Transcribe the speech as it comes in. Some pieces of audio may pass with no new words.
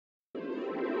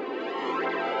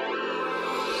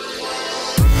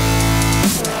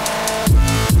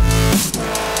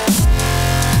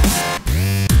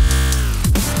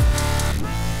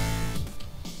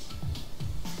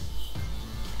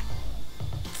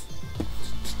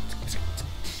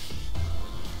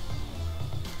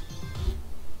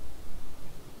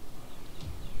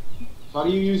How do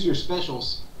you use your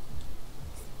specials?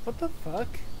 What the fuck?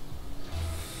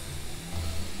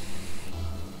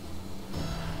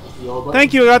 The yellow button?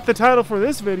 Thank you, I got the title for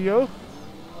this video.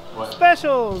 What?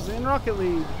 Specials in Rocket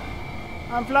League.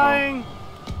 I'm flying.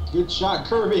 Good shot,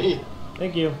 Kirby.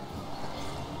 Thank you.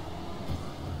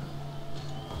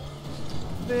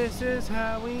 This is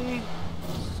how we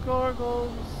score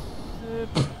goals.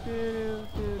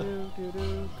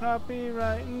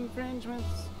 Copyright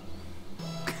infringements.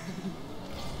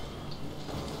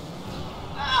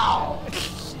 Ow!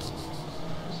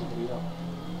 Somebody else.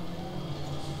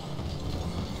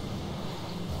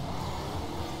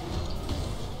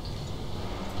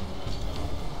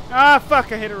 Ah,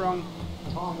 fuck, I hit it wrong.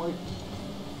 Tom, wait.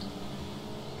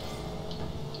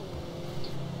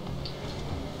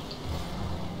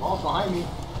 Ball's behind me.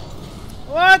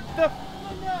 What the?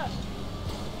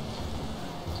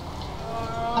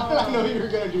 I know you were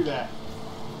gonna do that.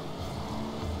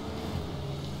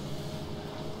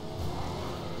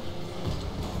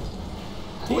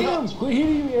 Damn, quit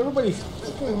hitting me. Everybody's.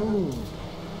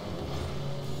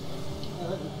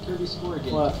 Kirby scored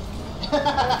again. What?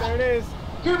 There it is.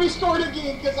 Kirby scored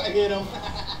again because I hit him.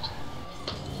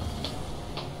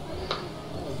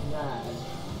 That was nice.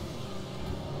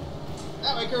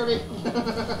 That way, Kirby.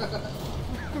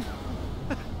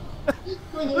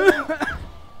 Quit hitting.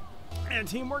 And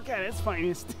teamwork at its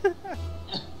finest.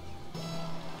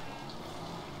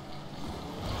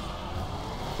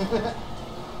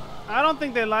 I don't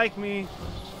think they like me.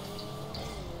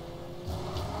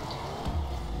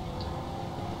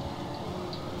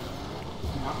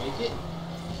 Did you not make it?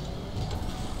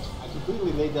 I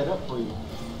completely laid that up for you.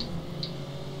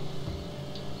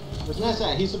 Where's Ness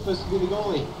at? He's supposed to be the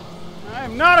goalie. I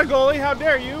am not a goalie. How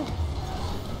dare you?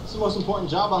 It's the most important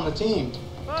job on the team.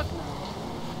 Fuck.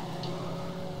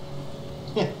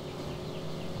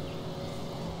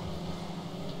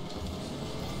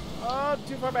 Oh,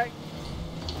 too far back.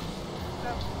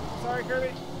 No, sorry,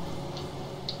 Kirby.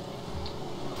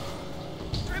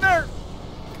 Right there.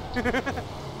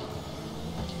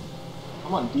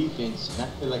 I'm on defense, and I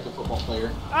feel like a football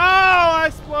player. Oh, I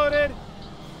exploded.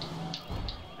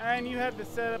 And you had the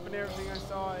setup and everything. I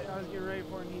saw it. I was getting ready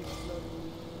for it, and he exploded.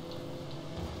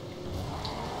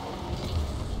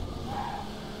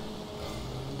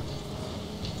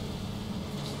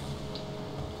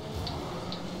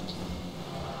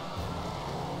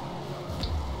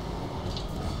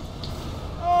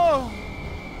 Oh.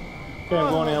 Okay, I'm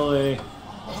going to LA.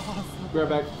 Grab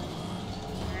back.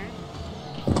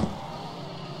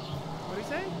 What did he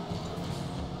say?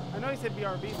 I know he said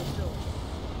BRB, but still.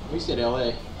 We said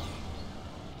LA.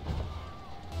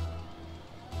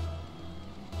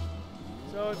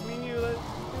 So it's me and you. Let's do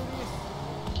this.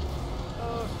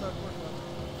 Oh, fuck.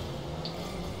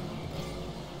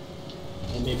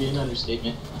 And maybe an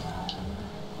understatement.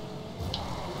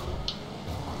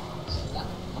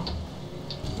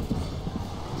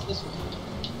 What's this one?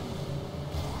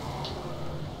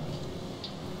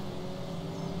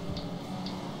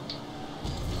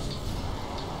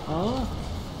 Huh?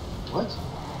 What?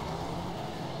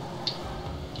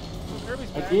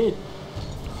 Kirby's I back. did.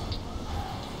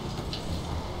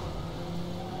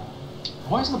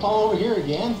 Why is the ball over here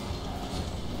again?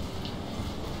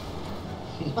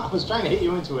 I was trying to hit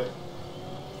you into it.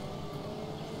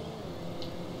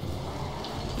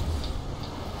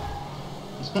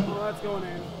 Oh, that's going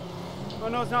in. Oh,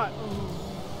 no, it's not. Ooh.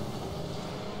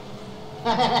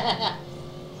 I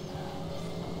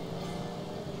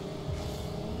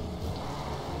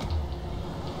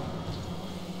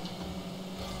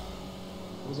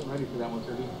wasn't ready for that one,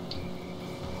 Kirby.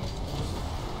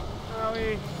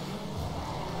 Owie.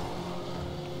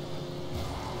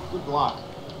 Good block.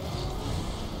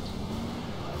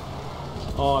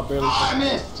 Oh, I barely. Oh, I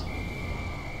missed!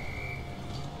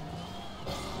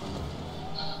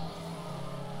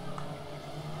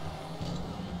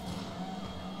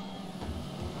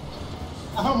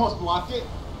 I almost blocked it.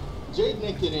 Jade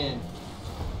nicked it in.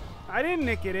 I didn't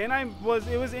nick it in. It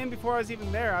was in before I was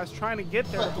even there. I was trying to get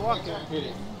there and block it. Hit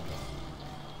it.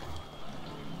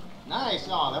 Nice.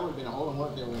 Oh, that would have been a hole in one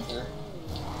if they went there.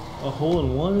 A hole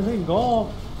in one? This ain't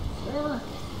golf. Whatever.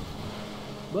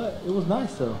 But it was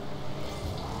nice though.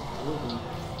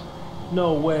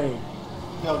 No way.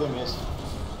 No, they missed.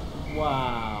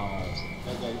 Wow.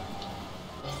 That guy.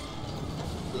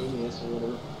 They missed or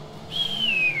whatever.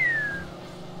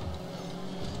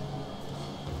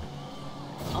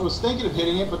 I was thinking of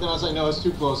hitting it, but then I was like, no, it's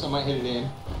too close. I might hit it in.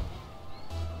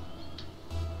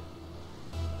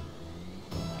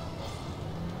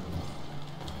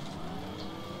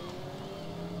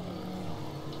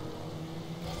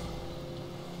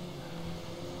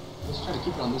 Let's try to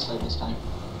keep it on this side this time.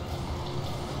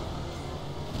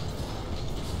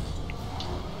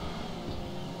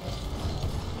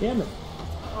 Damn it.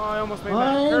 Oh, I almost made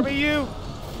Fine. that. Kirby, you!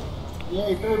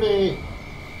 Yay, Kirby!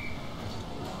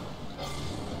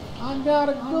 I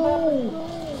gotta go.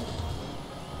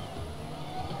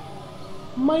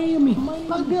 Miami.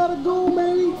 I gotta go,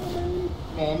 Miami.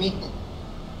 Mammy.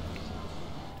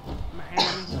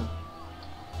 Miami.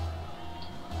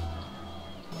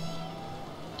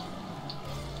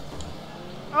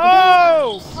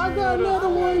 Oh! I got another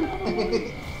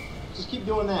one. Just keep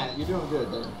doing that. You're doing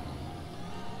good there.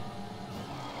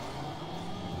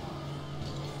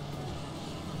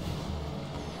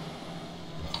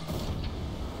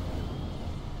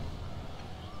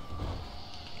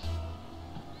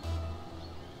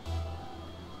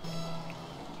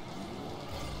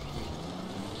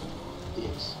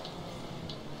 Yes.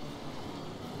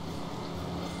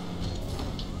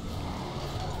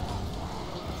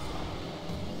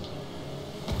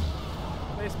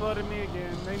 They exploded me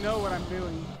again. They know what I'm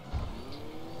doing.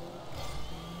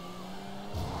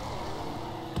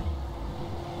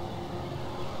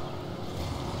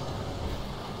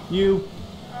 You.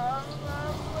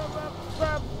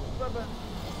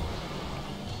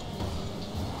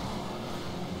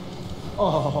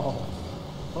 Oh.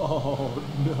 Oh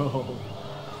no.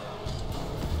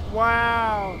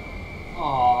 Wow.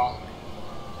 Aww.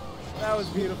 That was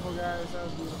beautiful, guys. That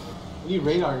was beautiful. We need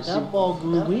radar to see. That ball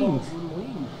grew wings.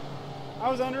 I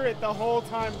was under it the whole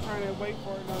time trying to wait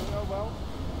for it. And I was like, oh, well.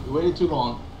 You waited too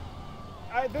long.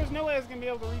 There's no way I was going to be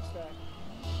able to reach that.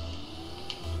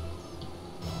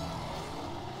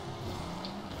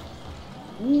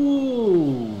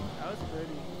 Ooh. That was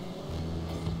pretty.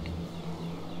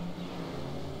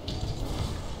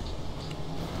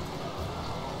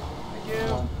 Thank you.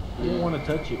 I didn't want to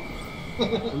touch it.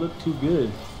 It looked too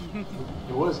good.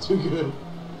 It was too good.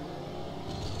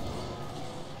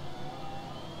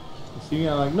 You see me?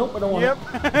 I'm like, nope, I don't want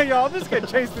Yep. Y'all just gonna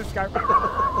chase this guy.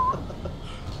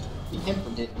 He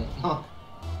him didn't it? Huh?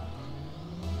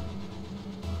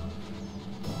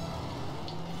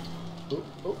 it.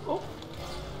 Oh, oh,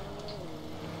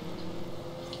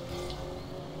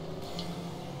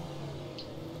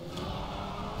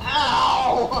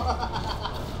 Ow!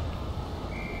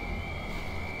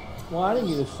 Well, I didn't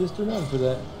get assist or none for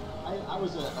that. I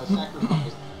was a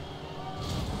sacrifice.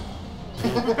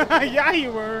 Yeah,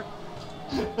 you were.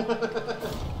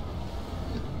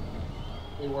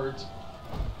 It worked.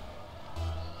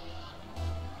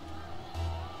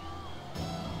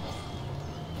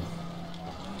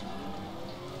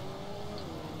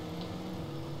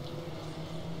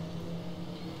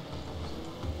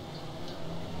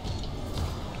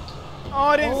 Oh,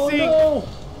 I didn't see. No.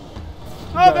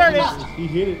 Oh, there it is. He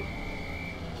hit it.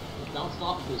 It bounced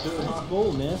off of his hood. That's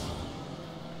gold, Ness.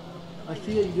 I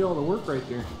see that you did all the work right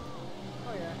there.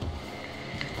 Oh, yeah.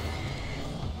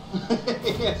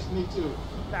 Yes, me too.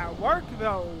 That work,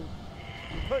 though.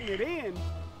 Putting it in.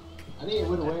 I think it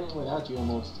would have went without you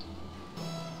almost.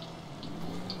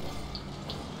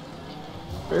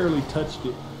 Barely touched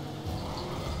it.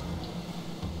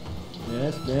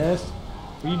 Ness, Ness.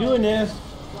 What are you doing, Ness?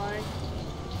 Flying.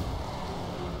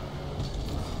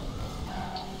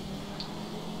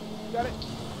 Got it.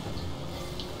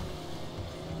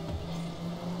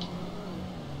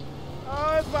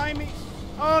 Oh, it's behind me.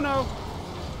 Oh, no.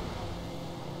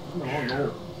 No,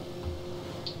 no.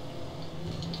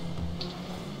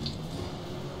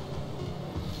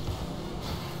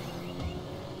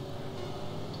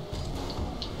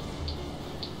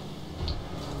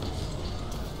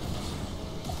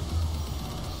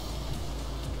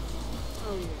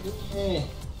 Oh, yeah. Eh.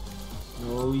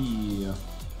 Oh, yeah.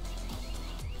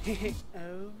 Alright.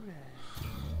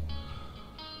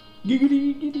 Giggity,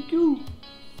 giggity, goo.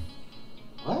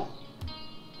 What?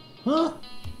 Huh?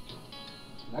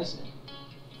 What did I say?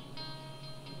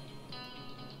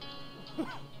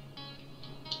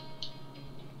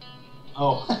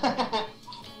 Oh.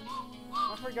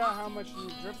 I forgot how much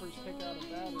these drippers take out of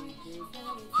batteries, dude.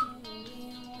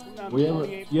 I'm down to We have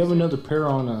 48%. you have another pair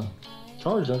on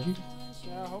charge, don't you?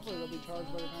 Yeah, hopefully they'll be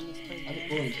charged by the time this plays. I just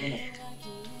really did it.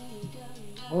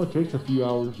 Oh, it takes a few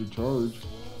hours to charge.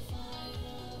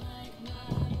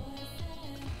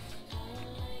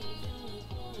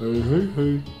 Hey, hey,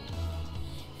 hey.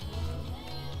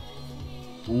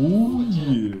 Ooh,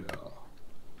 yeah.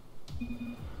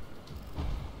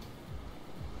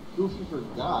 Goofy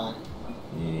forgot.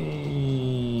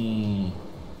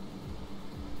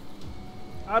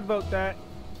 I'd vote that.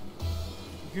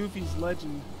 Goofy's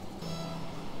legend.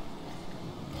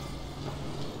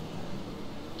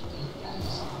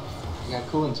 Guys, we got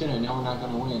cool antenna, now we're not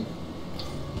gonna win.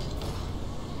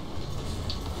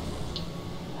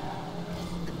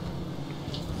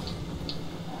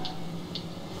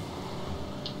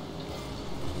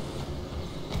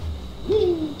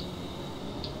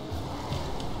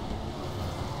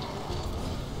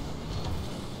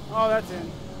 that's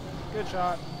in. Good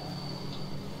shot.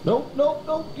 Nope, nope,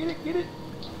 nope. Get it, get it.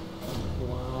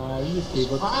 Wow, you just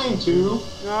gave up. Trying to.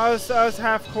 No, I was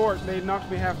half court. They knocked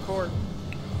me half court.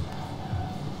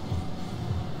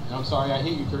 I'm sorry, I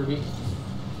hate you, Kirby.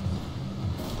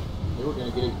 They were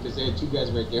gonna get it because they had two guys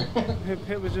right there.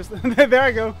 It was just there.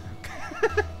 I go.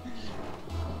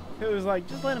 It was like,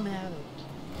 just let him have it.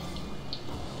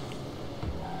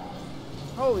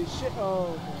 Holy shit!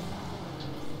 Oh.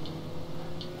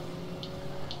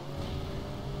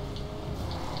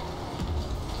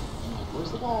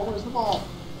 Where's the ball? Where's the ball?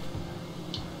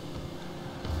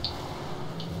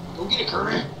 Go get it,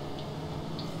 Kirby.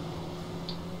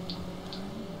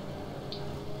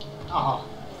 Oh.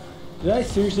 Did I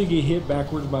seriously get hit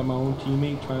backwards by my own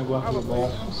teammate trying to go after the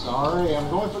ball? I'm sorry, I'm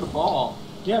going for the ball.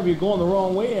 Yeah, but you're going the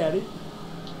wrong way at it.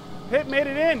 Pitt made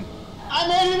it in. I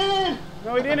made it in!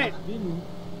 No, he didn't. Didn't.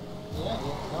 Yeah,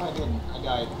 no, I didn't. I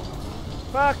died.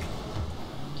 Fuck.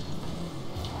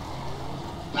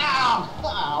 Ow!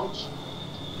 Ouch!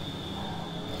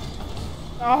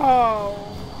 Oh.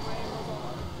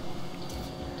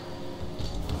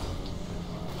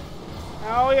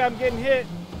 Oh yeah, I'm getting hit.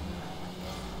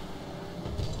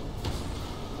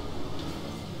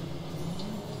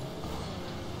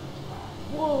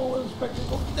 Whoa, I was expecting to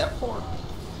go that far.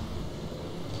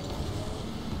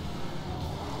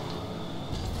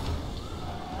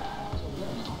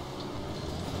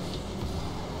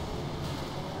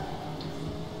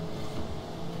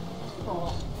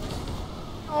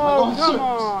 Oh, come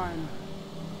on.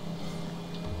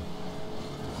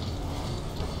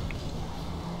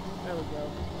 There we go.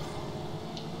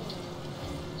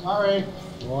 Sorry.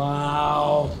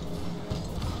 Wow.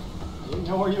 Didn't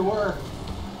know where you were.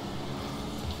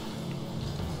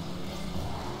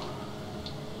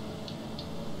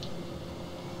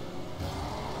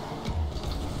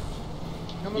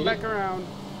 Coming back around.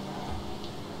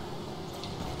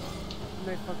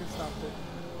 They fucking stopped it.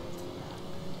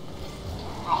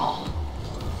 Oh.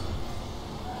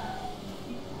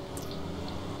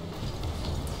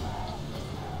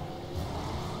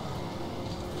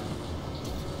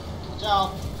 Watch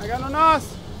out. I got no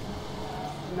nos.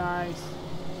 Nice.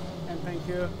 And thank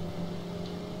you.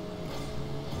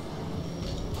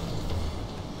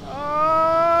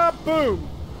 Boom.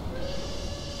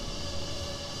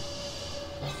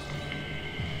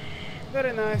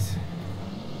 Very nice.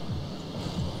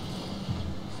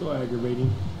 So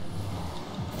aggravating.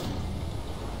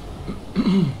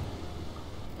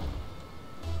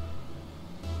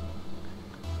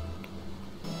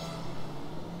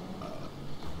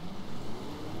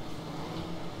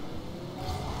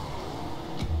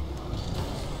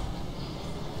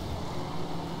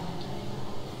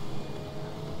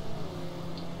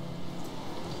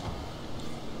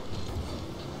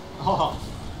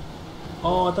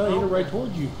 Oh, I thought I hit it right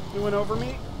towards you. You went over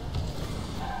me?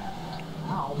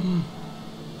 Ow.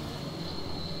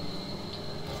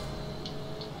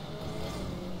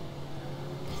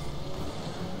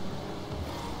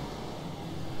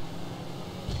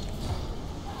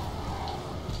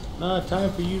 Not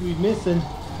time for you to be missing.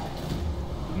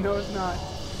 No, it's not.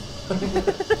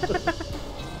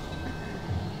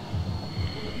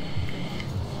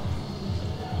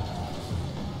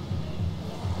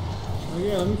 Oh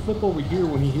yeah, let me flip over here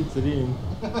when he hits it in.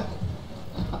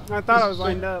 I thought I was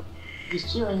lined up.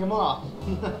 He's cheering him off.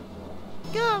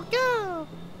 Go, go!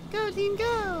 Go, team,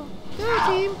 go! Go, Ow.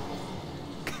 team!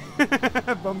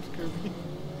 Bumps Kirby.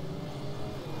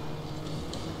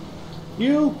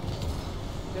 You!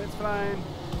 It's fine.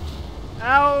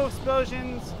 Ow,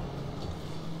 explosions!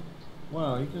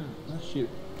 Wow, you got that shit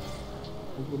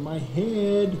over my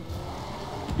head.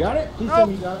 Got it? Please Nope. tell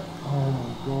me you got it. Oh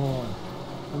my god.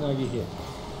 I'm gonna get hit.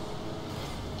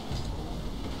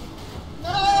 No!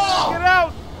 Get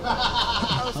out!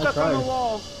 I was I stuck on the tried.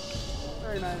 wall.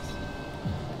 Very nice.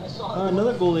 I saw it.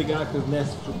 Another goal they got because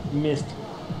Ness missed. See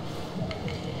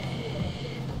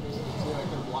if I could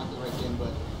have blocked it right then,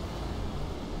 but.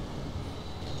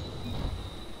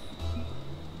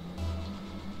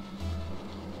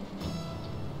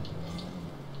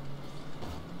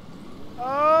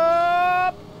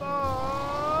 Up,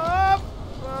 up,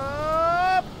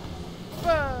 up.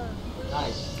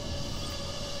 Nice.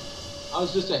 I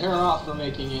was just a hair off from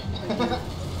making it.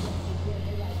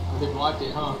 They blocked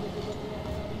it, huh?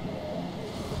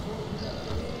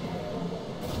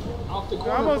 Off the I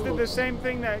corner. almost did the folks. same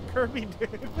thing that Kirby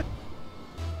did.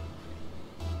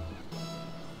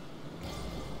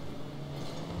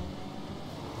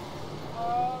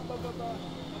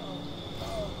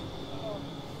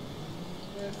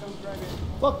 There comes Dragon.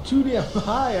 Fuck, too damn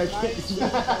high. I can't do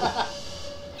that.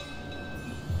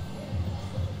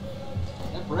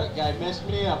 guy messed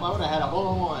me up. I would have had a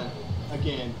hole in one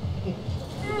again.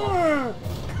 I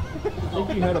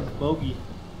think you had a bogey. You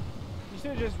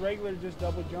should have just regular, just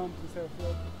double jumped instead of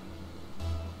flip.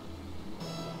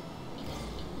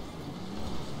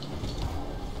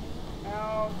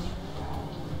 Ouch.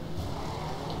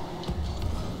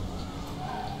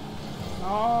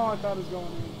 Oh, I thought it was going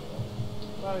in.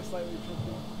 Thought I slightly tripped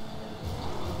it.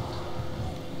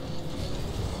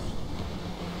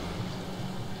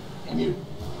 And you.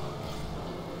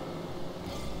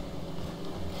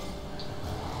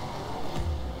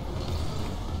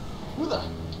 Who the?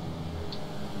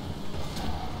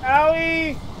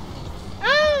 Owie!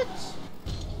 Ouch!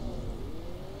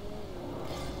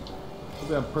 You've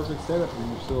got a perfect setup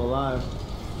and you're still alive.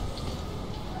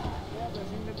 Yeah, that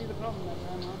seemed to be the problem that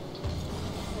time, huh?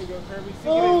 There you go, Kirby. See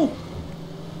Oh! it.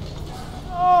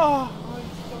 Oh! I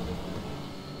started.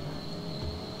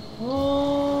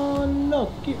 Oh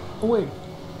no! Get away!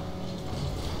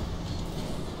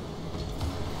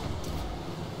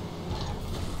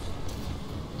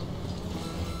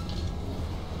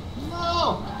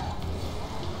 No!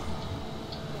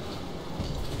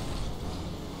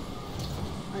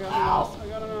 I got an us. I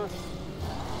got an us.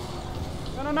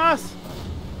 Got an us!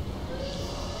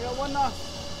 I got one us.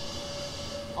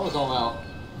 I was all out.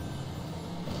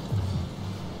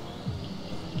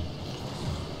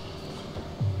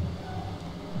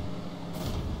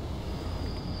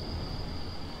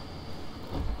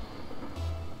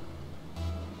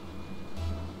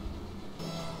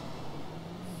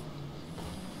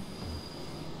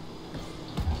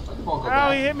 Let the ball go Ow,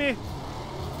 back. he hit me.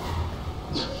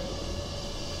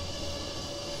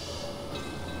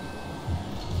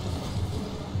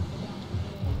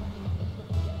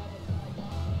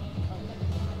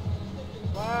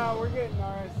 Wow, we're getting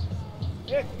ours.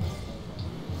 Hit.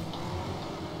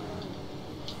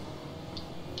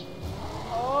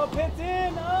 Oh, pit's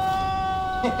in.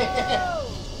 Oh!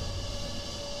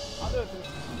 I'll do it this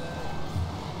time.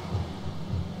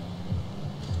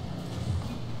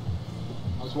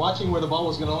 I was watching where the ball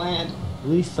was going to land. At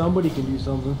least somebody can do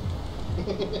something.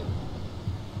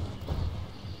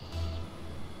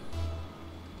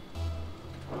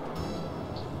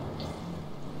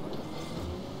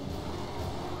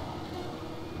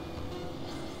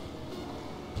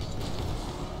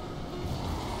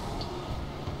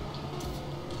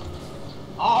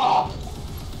 Oh!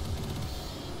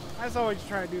 I saw what you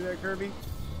trying to do there, Kirby.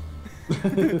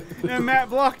 And Matt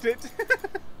blocked it.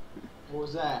 What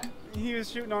was that? He was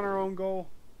shooting on our own goal.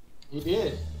 He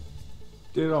did.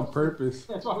 Did it on purpose.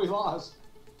 That's why we lost.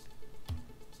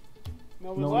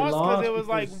 No, we No, we lost because lost it was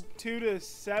like because- 2 to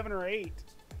 7 or 8.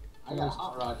 I got a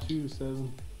hot rod.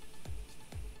 2-7.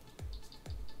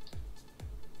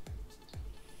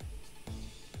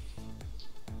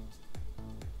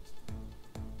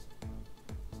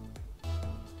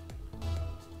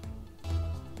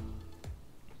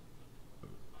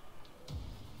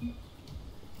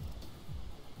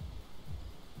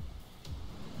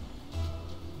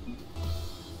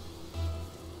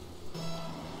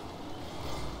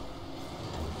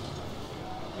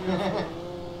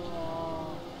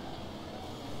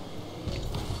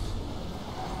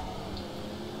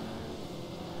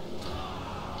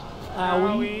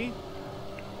 Owie.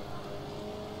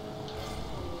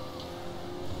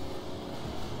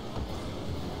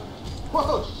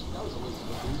 Whoa! That was a waste of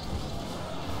a boost.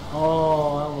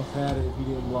 Oh, I almost had it if you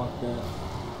didn't block that.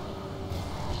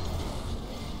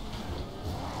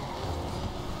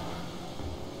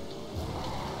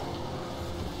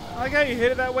 I like how you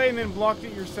hit it that way and then blocked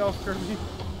it yourself, Kirby.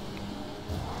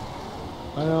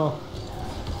 I know.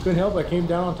 Couldn't help it. I came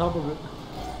down on top of it.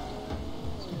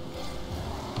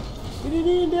 Get it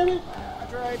in, damn it! I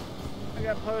tried. I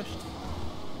got pushed.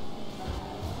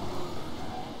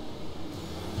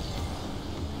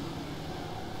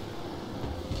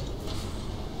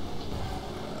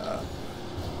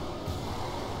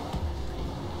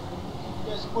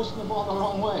 You guys are pushing the ball the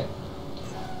wrong way.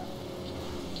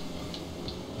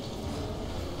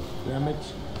 Damage.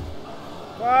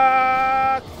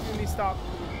 Fuck! And he stopped.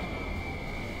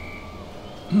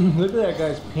 Look at that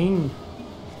guy's ping.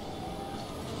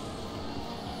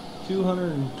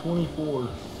 224.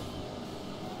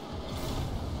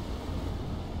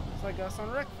 It's like us on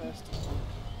Wreckfest.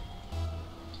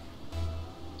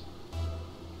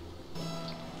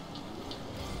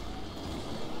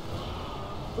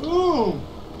 Boom!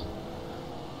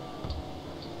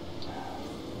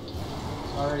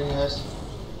 Sorry, yes.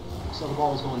 So the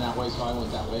ball was going that way, so I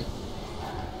went that way.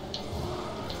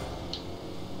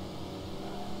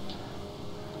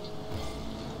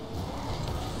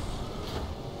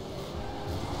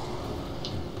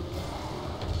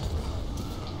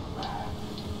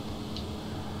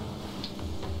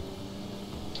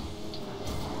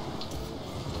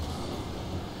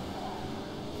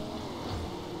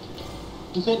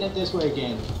 Who's hitting it this way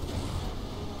again?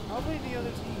 Probably the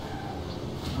other team.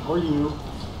 Or you? No,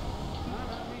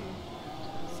 not me.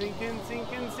 Sink in,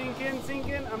 sink in, sink in, sink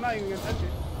in. I'm not even gonna touch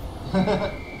it.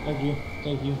 Thank you,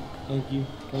 thank you, thank you,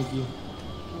 thank you.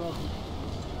 You're welcome.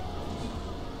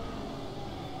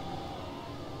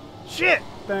 Shit!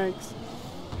 Thanks.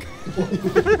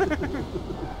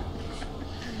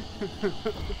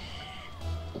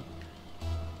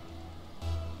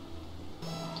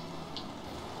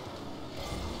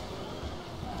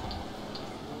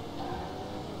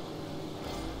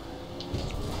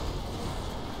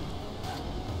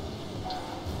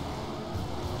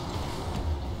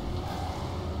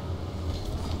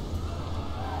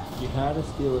 You had to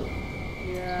steal it.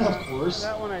 Yeah. Of course.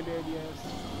 That one I did, yes.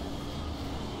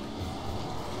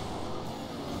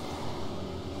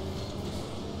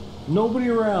 Nobody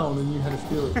around and you had to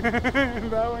steal it.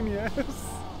 That one, yes.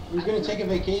 We were gonna take a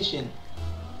vacation.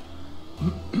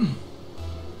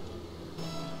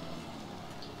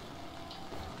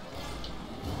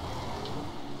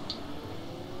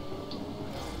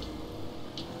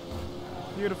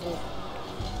 Beautiful.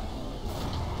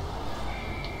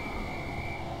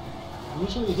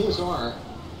 Usually his are.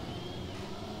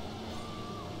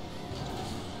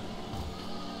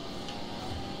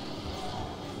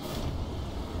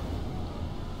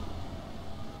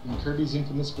 And Kirby's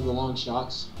infamous for the long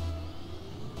shots.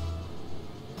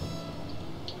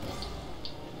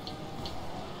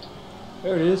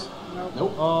 There it is. Nope.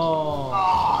 Nope. Oh.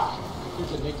 Ah! You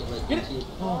could make it right there, too.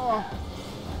 Oh.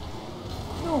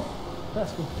 No.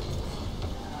 That's good.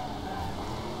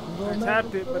 I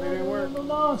tapped it, but it didn't work.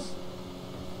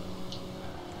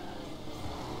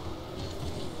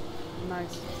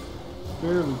 Nice.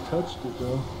 Barely touched it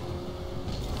though.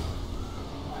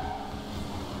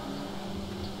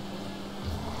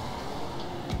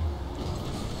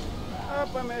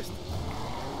 Up, I missed.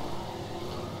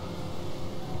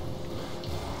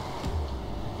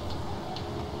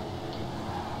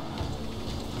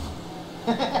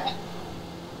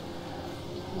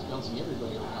 He's bouncing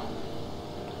everybody around.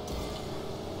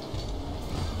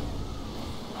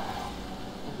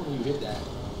 When you hit that.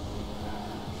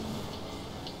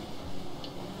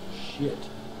 Shit.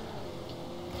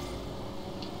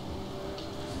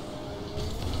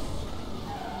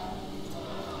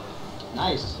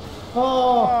 Nice. Oh!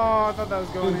 Oh, I thought that was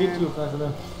going Didn't get to in. it fast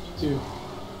enough. Two.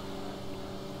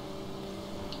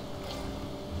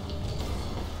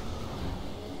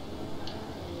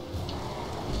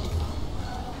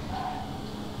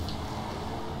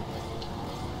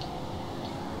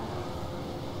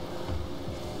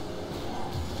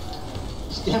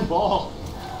 Stand ball.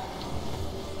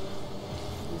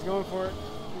 He's going for it.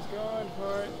 He's going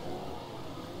for it.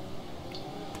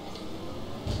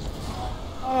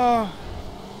 Oh.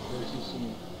 Way too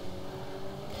soon.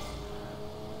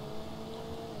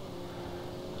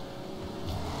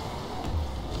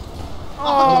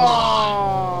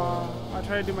 Oh. I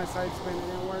tried to do my side spin. It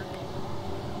didn't work.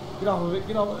 Get off of it,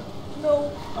 get off of it.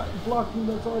 No! I blocked him,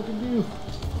 that's all I can do.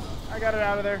 I got it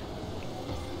out of there.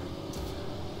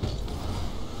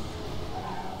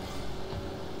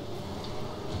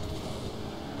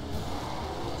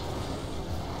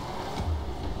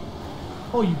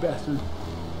 Oh, you bastard.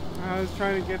 I was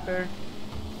trying to get there.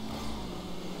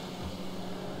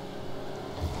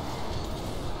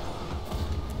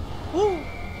 Woo!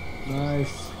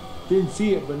 Nice. Didn't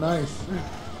see it, but nice.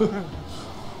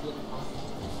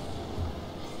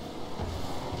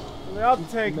 I'll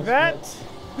take that.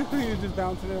 You're just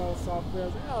bouncing it all softly. I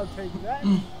was like, I'll take that.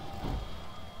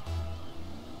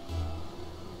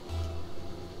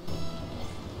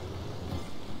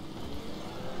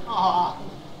 Ah.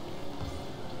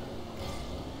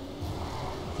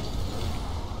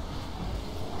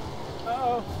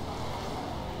 Uh-oh.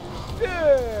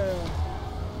 Yeah.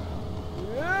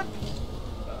 Yep.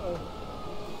 Uh-oh.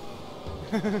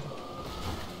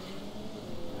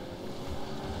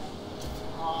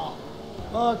 Ah.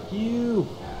 Fuck you.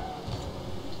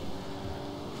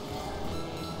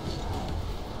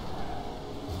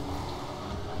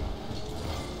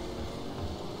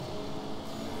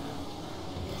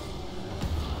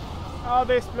 Oh,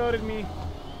 they exploded me.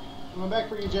 Coming back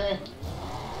for you, Jay.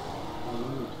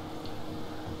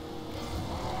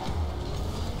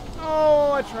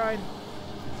 Oh, I tried.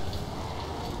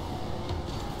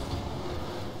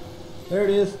 There it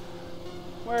is.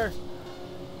 Where?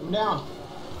 Come down.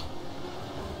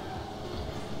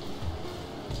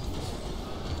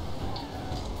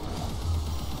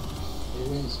 They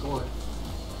didn't score.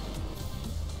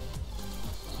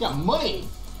 You got money.